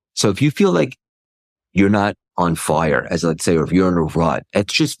 So if you feel like you're not on fire, as let's say, or if you're in a rut,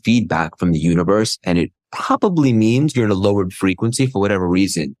 it's just feedback from the universe. And it probably means you're in a lowered frequency for whatever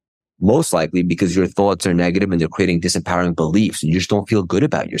reason. Most likely because your thoughts are negative and they're creating disempowering beliefs and you just don't feel good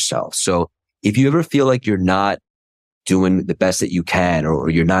about yourself. So if you ever feel like you're not doing the best that you can or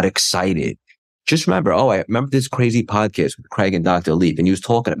you're not excited, just remember, I remember this crazy podcast with Craig and Dr. Leaf, and he was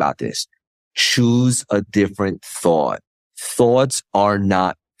talking about this. Choose a different thought. Thoughts are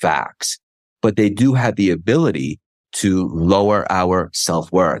not facts. but they do have the ability to lower our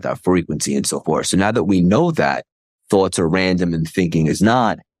self-worth, our frequency, and so forth. So now that we know that thoughts are random and thinking is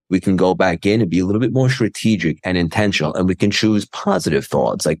not, we can go back in and be a little bit more strategic and intentional, and we can choose positive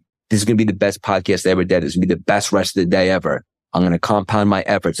thoughts. Like, this is going to be the best podcast I ever did. This is going to be the best rest of the day ever. I'm going to compound my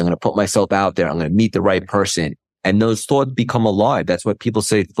efforts. I'm going to put myself out there. I'm going to meet the right person. And those thoughts become alive. That's what people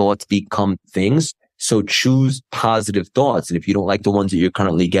say, thoughts become things. So choose positive thoughts. And if you don't like the ones that you're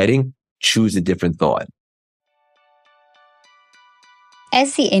currently getting, choose a different thought.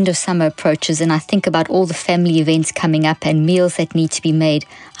 As the end of summer approaches and I think about all the family events coming up and meals that need to be made,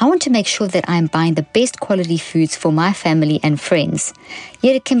 I want to make sure that I am buying the best quality foods for my family and friends.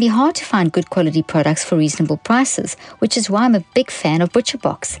 Yet it can be hard to find good quality products for reasonable prices, which is why I'm a big fan of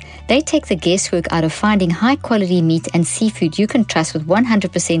ButcherBox. They take the guesswork out of finding high quality meat and seafood you can trust with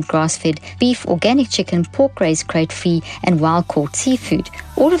 100% grass-fed beef, organic chicken, pork-raised crate-free, and wild-caught seafood.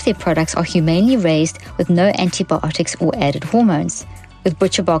 All of their products are humanely raised with no antibiotics or added hormones. With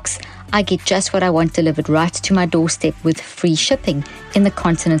ButcherBox, I get just what I want delivered right to my doorstep with free shipping in the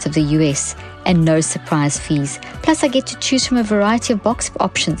continent of the US and no surprise fees. Plus, I get to choose from a variety of box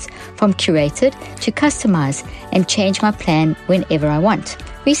options, from curated to customized, and change my plan whenever I want.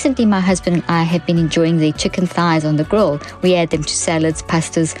 Recently, my husband and I have been enjoying their chicken thighs on the grill. We add them to salads,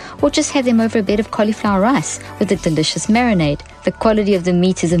 pastas, or just have them over a bed of cauliflower rice with a delicious marinade. The quality of the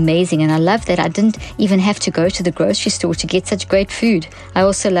meat is amazing, and I love that I didn't even have to go to the grocery store to get such great food. I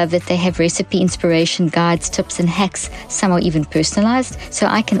also love that they have recipe inspiration guides, tips, and hacks. Some are even personalized, so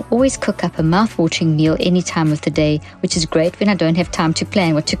I can always cook up a mouth-watering meal any time of the day, which is great when I don't have time to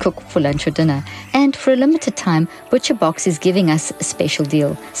plan what to cook for lunch or dinner. And for a limited time, ButcherBox is giving us a special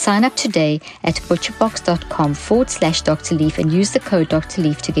deal. Sign up today at butcherbox.com/Dr. Leaf and use the code Dr.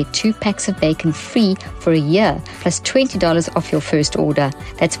 Leaf to get 2 packs of bacon free for a year, plus $20 off your first order.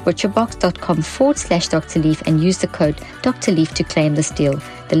 That's butcherbox.com/Dr. Leaf and use the code Dr. Leaf to claim this deal.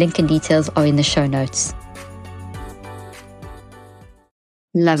 The link and details are in the show notes.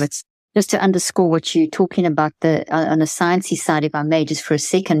 Love it. Just to underscore what you're talking about on the sciencey side, if I may, just for a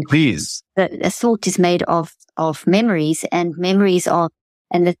second. Please. A thought is made of memories, and memories are,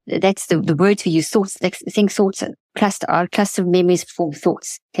 and that's the word we use, thoughts. Think thoughts, cluster of memories form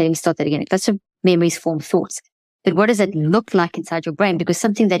thoughts. Okay, let me start that again. A cluster of memories form thoughts. But what does it look like inside your brain? Because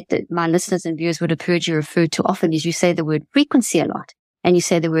something that my listeners and viewers would have heard you refer to often is you say the word frequency a lot, and you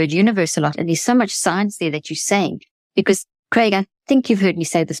say the word universe a lot, and there's so much science there that you're saying. Because, Craig, I think you've heard me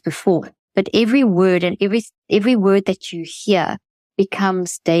say this before, but every word and every word that you hear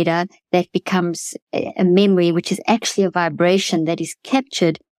becomes data, that becomes a memory, which is actually a vibration that is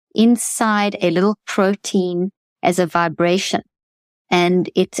captured inside a little protein as a vibration. And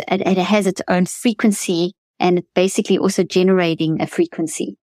it has its own frequency, and it's basically also generating a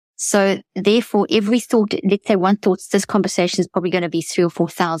frequency. So therefore, every thought, let's say one thought, this conversation is probably going to be 3,000 or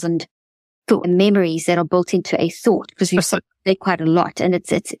 4,000 memories that are built into a thought, because we've said quite a lot, and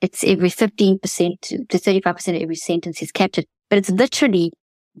it's every 15% to 35% of every sentence is captured, but it's literally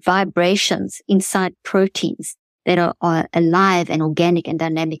vibrations inside proteins that are alive and organic and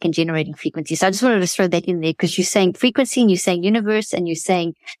dynamic and generating frequency. So I just wanted to throw that in there, because you're saying frequency and you're saying universe and you're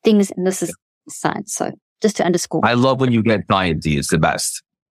saying things, and this is science. So just to underscore. I love when you get sciencey. It's the best.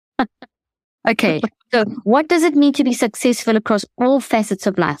 Okay. So what does it mean to be successful across all facets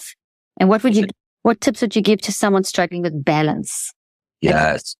of life? And what tips would you give to someone struggling with balance?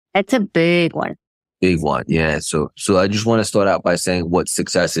 Yes. That's a big one. Big one. Yeah. So I just want to start out by saying what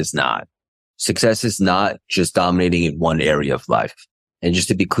success is not. Success is not just dominating in one area of life. And just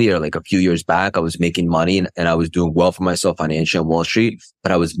to be clear, like a few years back, I was making money and I was doing well for myself financially on Wall Street,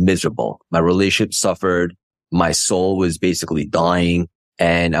 but I was miserable. My relationship suffered. My soul was basically dying,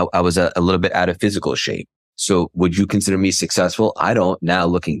 and I was a little bit out of physical shape. So would you consider me successful? I don't now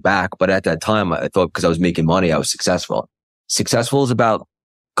looking back, but at that time I thought because I was making money, I was successful. Successful is about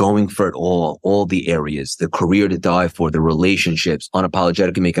going for it all the areas, the career to die for, the relationships,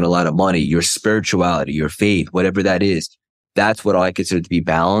 unapologetically making a lot of money, your spirituality, your faith, whatever that is. That's what I consider to be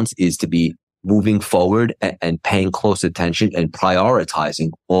balance, is to be moving forward and paying close attention and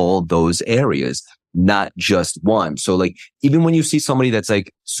prioritizing all those areas, not just one. So like, even when you see somebody that's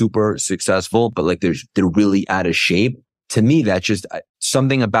like super successful, but like they're really out of shape, to me, that just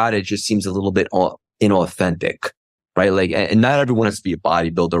something about it just seems a little bit inauthentic, right? Like, and not everyone has to be a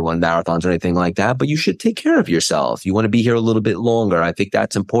bodybuilder, run marathons or anything like that, but you should take care of yourself. You want to be here a little bit longer. I think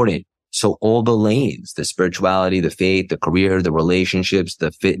that's important. So all the lanes, the spirituality, the faith, the career, the relationships, the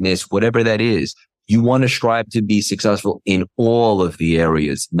fitness, whatever that is, you want to strive to be successful in all of the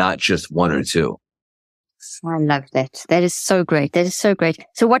areas, not just one or two. I love that. That is so great. That is so great.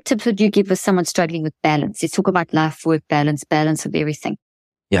 So what tips would you give for someone struggling with balance? Let's talk about life, work balance, balance of everything.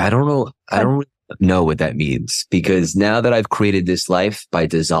 Yeah, I don't know. I don't really know what that means, because now that I've created this life by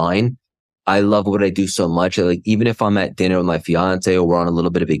design, I love what I do so much. Like, even if I'm at dinner with my fiance or we're on a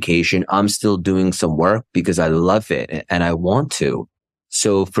little bit of vacation, I'm still doing some work because I love it and I want to.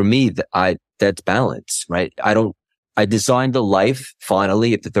 So for me, that's balance, right? I designed a life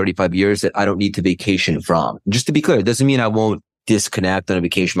finally after 35 years that I don't need to vacation from. Just to be clear, it doesn't mean I won't disconnect on a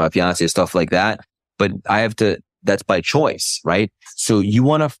vacation with my fiance and stuff like that, but that's by choice, right? So you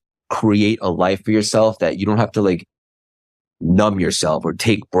want to create a life for yourself that you don't have to like numb yourself or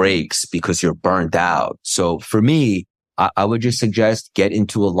take breaks because you're burnt out. So for me, I would just suggest get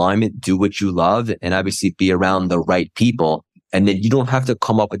into alignment, do what you love, and obviously be around the right people. And then you don't have to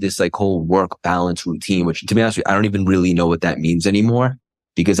come up with this like whole work balance routine, which, to be honest with you, I don't even really know what that means anymore,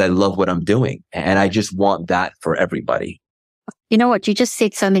 because I love what I'm doing. And I just want that for everybody. You know what? You just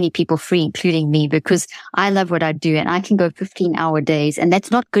set so many people free, including me, because I love what I do and I can go 15-hour days, and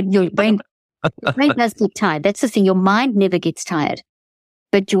that's not good. Your brain does get tired. That's the thing. Your mind never gets tired,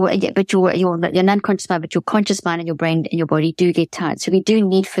 but your non-conscious mind, but your conscious mind and your brain and your body do get tired. So we do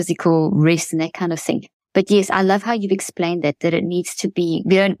need physical rest and that kind of thing. But yes, I love how you've explained that it needs to be,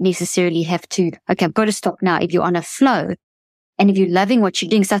 we don't necessarily have to, okay, I've got to stop now. If you're on a flow and if you're loving what you're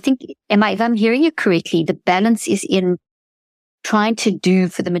doing. So I think, if I'm hearing you correctly, the balance is in trying to do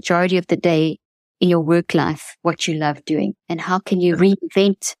for the majority of the day in your work life what you love doing. And how can you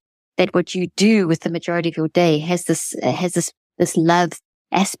reinvent that what you do with the majority of your day has this love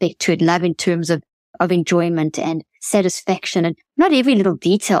aspect to it, love in terms of enjoyment and satisfaction, and not every little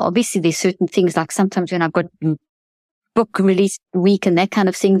detail. Obviously, there's certain things, like sometimes when I've got book release week and that kind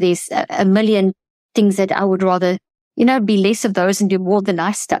of thing, there's a million things that I would rather, be less of those and do more of the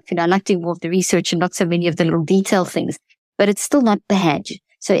nice stuff. I like doing more of the research and not so many of the little detail things, but it's still not bad.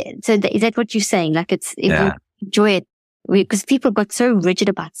 So is that what you're saying? Like you enjoy it, because people got so rigid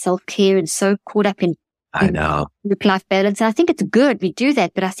about self-care and so caught up in work-life balance. And I think it's good we do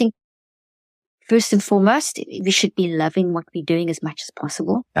that, but I think first and foremost, we should be loving what we're doing as much as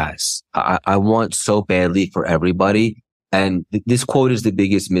possible. Yes. I want so badly for everybody. And this quote is the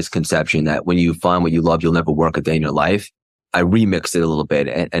biggest misconception, that when you find what you love, you'll never work a day in your life. I remixed it a little bit,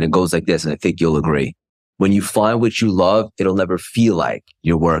 and it goes like this, and I think you'll agree. When you find what you love, it'll never feel like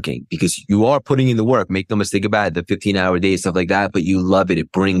you're working, because you are putting in the work. Make no mistake about it, the 15-hour days, stuff like that, but you love it.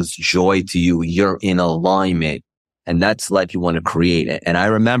 It brings joy to you. You're in alignment. And that's the life you want to create. And I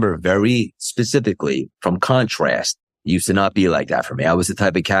remember very specifically, from contrast, it used to not be like that for me. I was the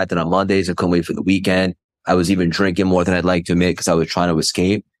type of cat that on Mondays, I couldn't wait for the weekend. I was even drinking more than I'd like to admit because I was trying to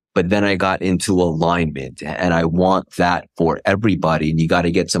escape. But then I got into alignment, and I want that for everybody. And you got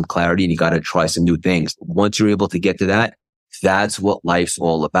to get some clarity, and you got to try some new things. Once you're able to get to that, that's what life's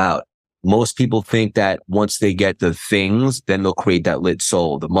all about. Most people think that once they get the things, then they'll create that lit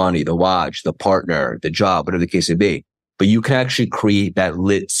soul, the money, the watch, the partner, the job, whatever the case may be. But you can actually create that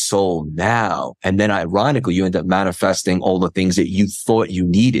lit soul now. And then ironically, you end up manifesting all the things that you thought you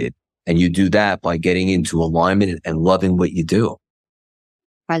needed. And you do that by getting into alignment and loving what you do.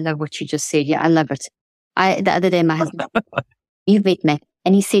 I love what you just said. Yeah, I love it. The other day, my husband, you've met Matt,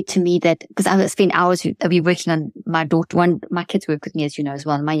 and he said to me that, because I spent hours working on my daughter. My kids work with me, as you know, as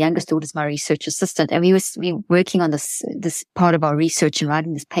well. My youngest daughter is my research assistant, and we were working on this part of our research and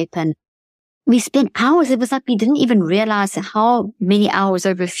writing this paper. And we spent hours. It was like we didn't even realize how many hours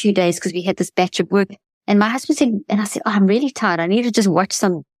over a few days, because we had this batch of work. And my husband said, and I said, I'm really tired. I need to just watch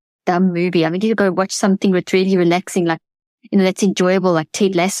some dumb movie. I need to go watch something that's really relaxing, like, that's enjoyable, like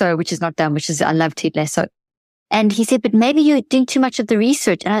Ted Lasso, which is not dumb, I love Ted Lasso. And he said, but maybe you're doing too much of the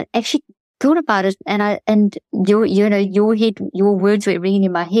research. And I actually thought about it, and your words were ringing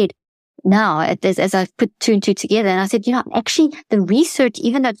in my head now as I've put two and two together. And I said, actually the research,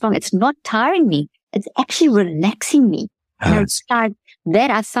 even though it's wrong, it's not tiring me. It's actually relaxing me. And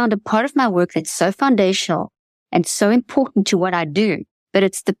I found a part of my work that's so foundational and so important to what I do. But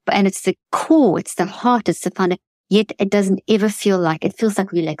it's the core, it's the heart, it's the foundation. Yet it doesn't ever feel like, it feels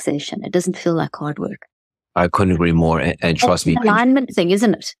like relaxation. It doesn't feel like hard work. I couldn't agree more. And trust me. It's an alignment thing,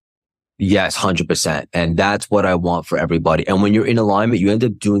 isn't it? Yes, 100%. And that's what I want for everybody. And when you're in alignment, you end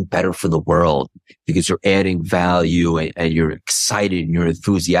up doing better for the world, because you're adding value, and you're excited and you're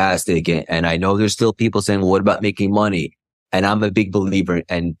enthusiastic. And I know there's still people saying, well, what about making money? And I'm a big believer,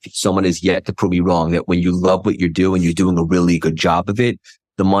 and someone has yet to prove me wrong, that when you love what you do and you're doing a really good job of it,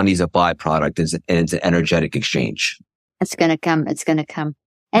 the money's a byproduct, and it's an energetic exchange. It's going to come. It's going to come.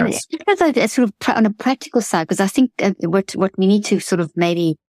 And yes. It's sort of on a practical side, because I think what we need to sort of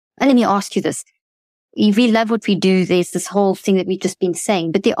maybe, let me ask you this. if we love what we do, there's this whole thing that we've just been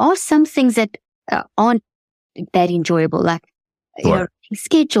saying, but there are some things that aren't that enjoyable, like,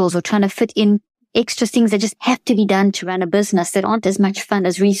 schedules or trying to fit in extra things that just have to be done to run a business that aren't as much fun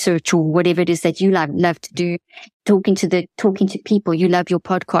as research or whatever it is that you love to do, talking to people. You love your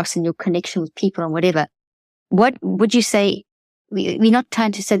podcast and your connection with people and whatever. What would you say? We're not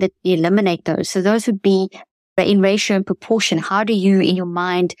trying to say that we eliminate those. So those would be in ratio and proportion. How do you, in your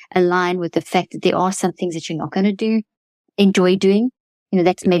mind, align with the fact that there are some things that you're not going to enjoy doing?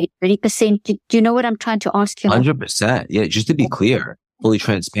 That's maybe 30%. Do you know what I'm trying to ask you? 100%. Yeah. Just to be clear, fully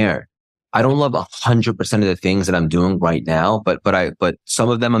transparent. I don't love 100% of the things that I'm doing right now, but some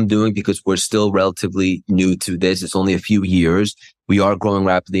of them I'm doing because we're still relatively new to this. It's only a few years. We are growing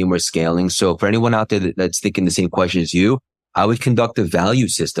rapidly and we're scaling. So for anyone out there that's thinking the same question as you, I would conduct a value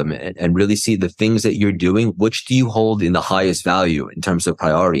system and really see the things that you're doing. Which do you hold in the highest value in terms of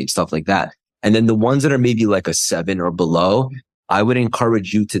priority and stuff like that? And then the ones that are maybe like a 7 or below, I would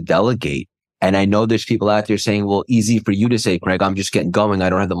encourage you to delegate. And I know there's people out there saying, well, easy for you to say, Craig, I'm just getting going. I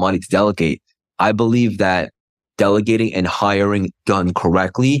don't have the money to delegate. I believe that delegating and hiring done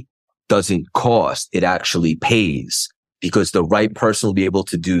correctly doesn't cost. It actually pays, because the right person will be able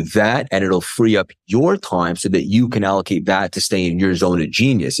to do that, and it'll free up your time so that you can allocate that to stay in your zone of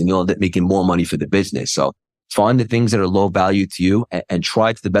genius, and you'll end up making more money for the business. So find the things that are low value to you and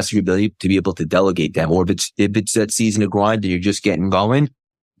try to the best of your ability to be able to delegate them. Or if it's that season of grind and you're just getting going,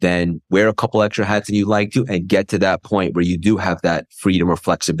 then wear a couple extra hats than you like to and get to that point where you do have that freedom or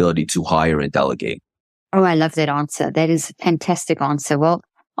flexibility to hire and delegate. Oh, I love that answer. That is a fantastic answer. Well,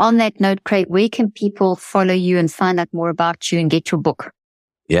 on that note, Craig, where can people follow you and find out more about you and get your book?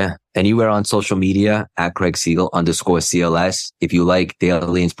 Yeah. Anywhere on social media at Craig Siegel _CLS. If you like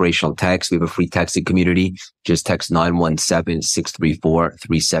daily inspirational text, we have a free texting community. Just text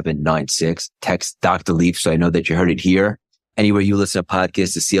 917-634-3796. Text Dr. Leaf so I know that you heard it here. Anywhere you listen to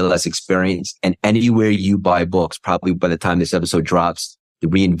podcasts, the CLS Experience, and anywhere you buy books, probably by the time this episode drops, the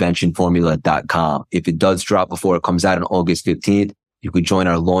reinventionformula.com. If it does drop before it comes out on August 15th, you could join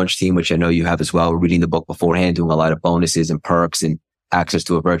our launch team, which I know you have as well. We're reading the book beforehand, doing a lot of bonuses and perks and access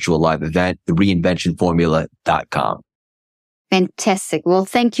to a virtual live event, the reinventionformula.com. Fantastic. Well,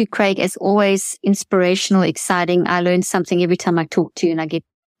 thank you, Craig. As always, inspirational, exciting. I learn something every time I talk to you, and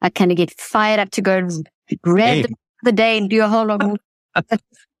I kind of get fired up to go and grab the day and do a whole lot more.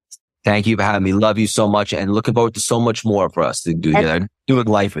 Thank you for having me. Love you so much, and looking forward to so much more for us to do together. Doing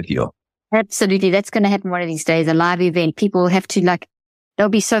life with you. Absolutely. That's going to happen one of these days, a live event. People will have to they'll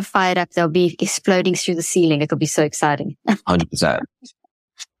be so fired up. They'll be exploding through the ceiling. It'll be so exciting. 100%.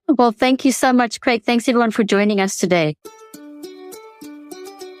 Well, thank you so much, Craig. Thanks everyone for joining us today.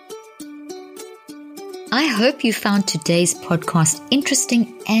 I hope you found today's podcast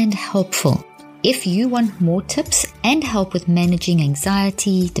interesting and helpful. If you want more tips and help with managing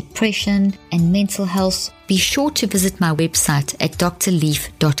anxiety, depression, and mental health, be sure to visit my website at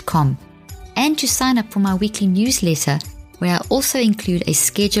drleaf.com and to sign up for my weekly newsletter, where I also include a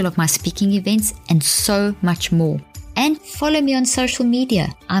schedule of my speaking events and so much more. And follow me on social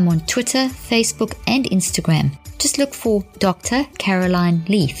media. I'm on Twitter, Facebook, and Instagram. Just look for Dr. Caroline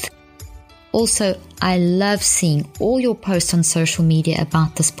Leaf. Also, I love seeing all your posts on social media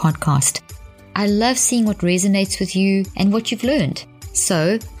about this podcast. I love seeing what resonates with you and what you've learned.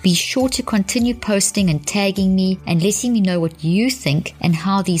 So be sure to continue posting and tagging me and letting me know what you think and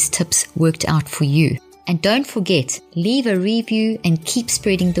how these tips worked out for you. And don't forget, leave a review and keep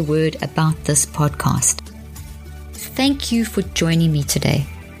spreading the word about this podcast. Thank you for joining me today.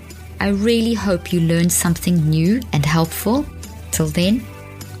 I really hope you learned something new and helpful. Till then,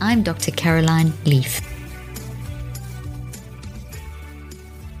 I'm Dr. Caroline Leaf.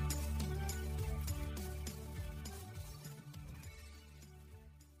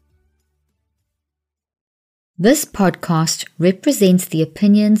 This podcast represents the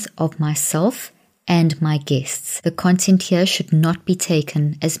opinions of myself and my guests. The content here should not be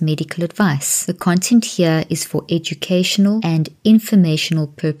taken as medical advice. The content here is for educational and informational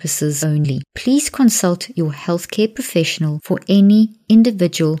purposes only. Please consult your healthcare professional for any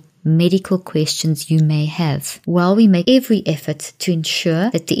individual medical questions you may have. While we make every effort to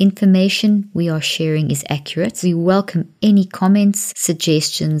ensure that the information we are sharing is accurate, we welcome any comments,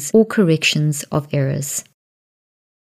 suggestions, or corrections of errors.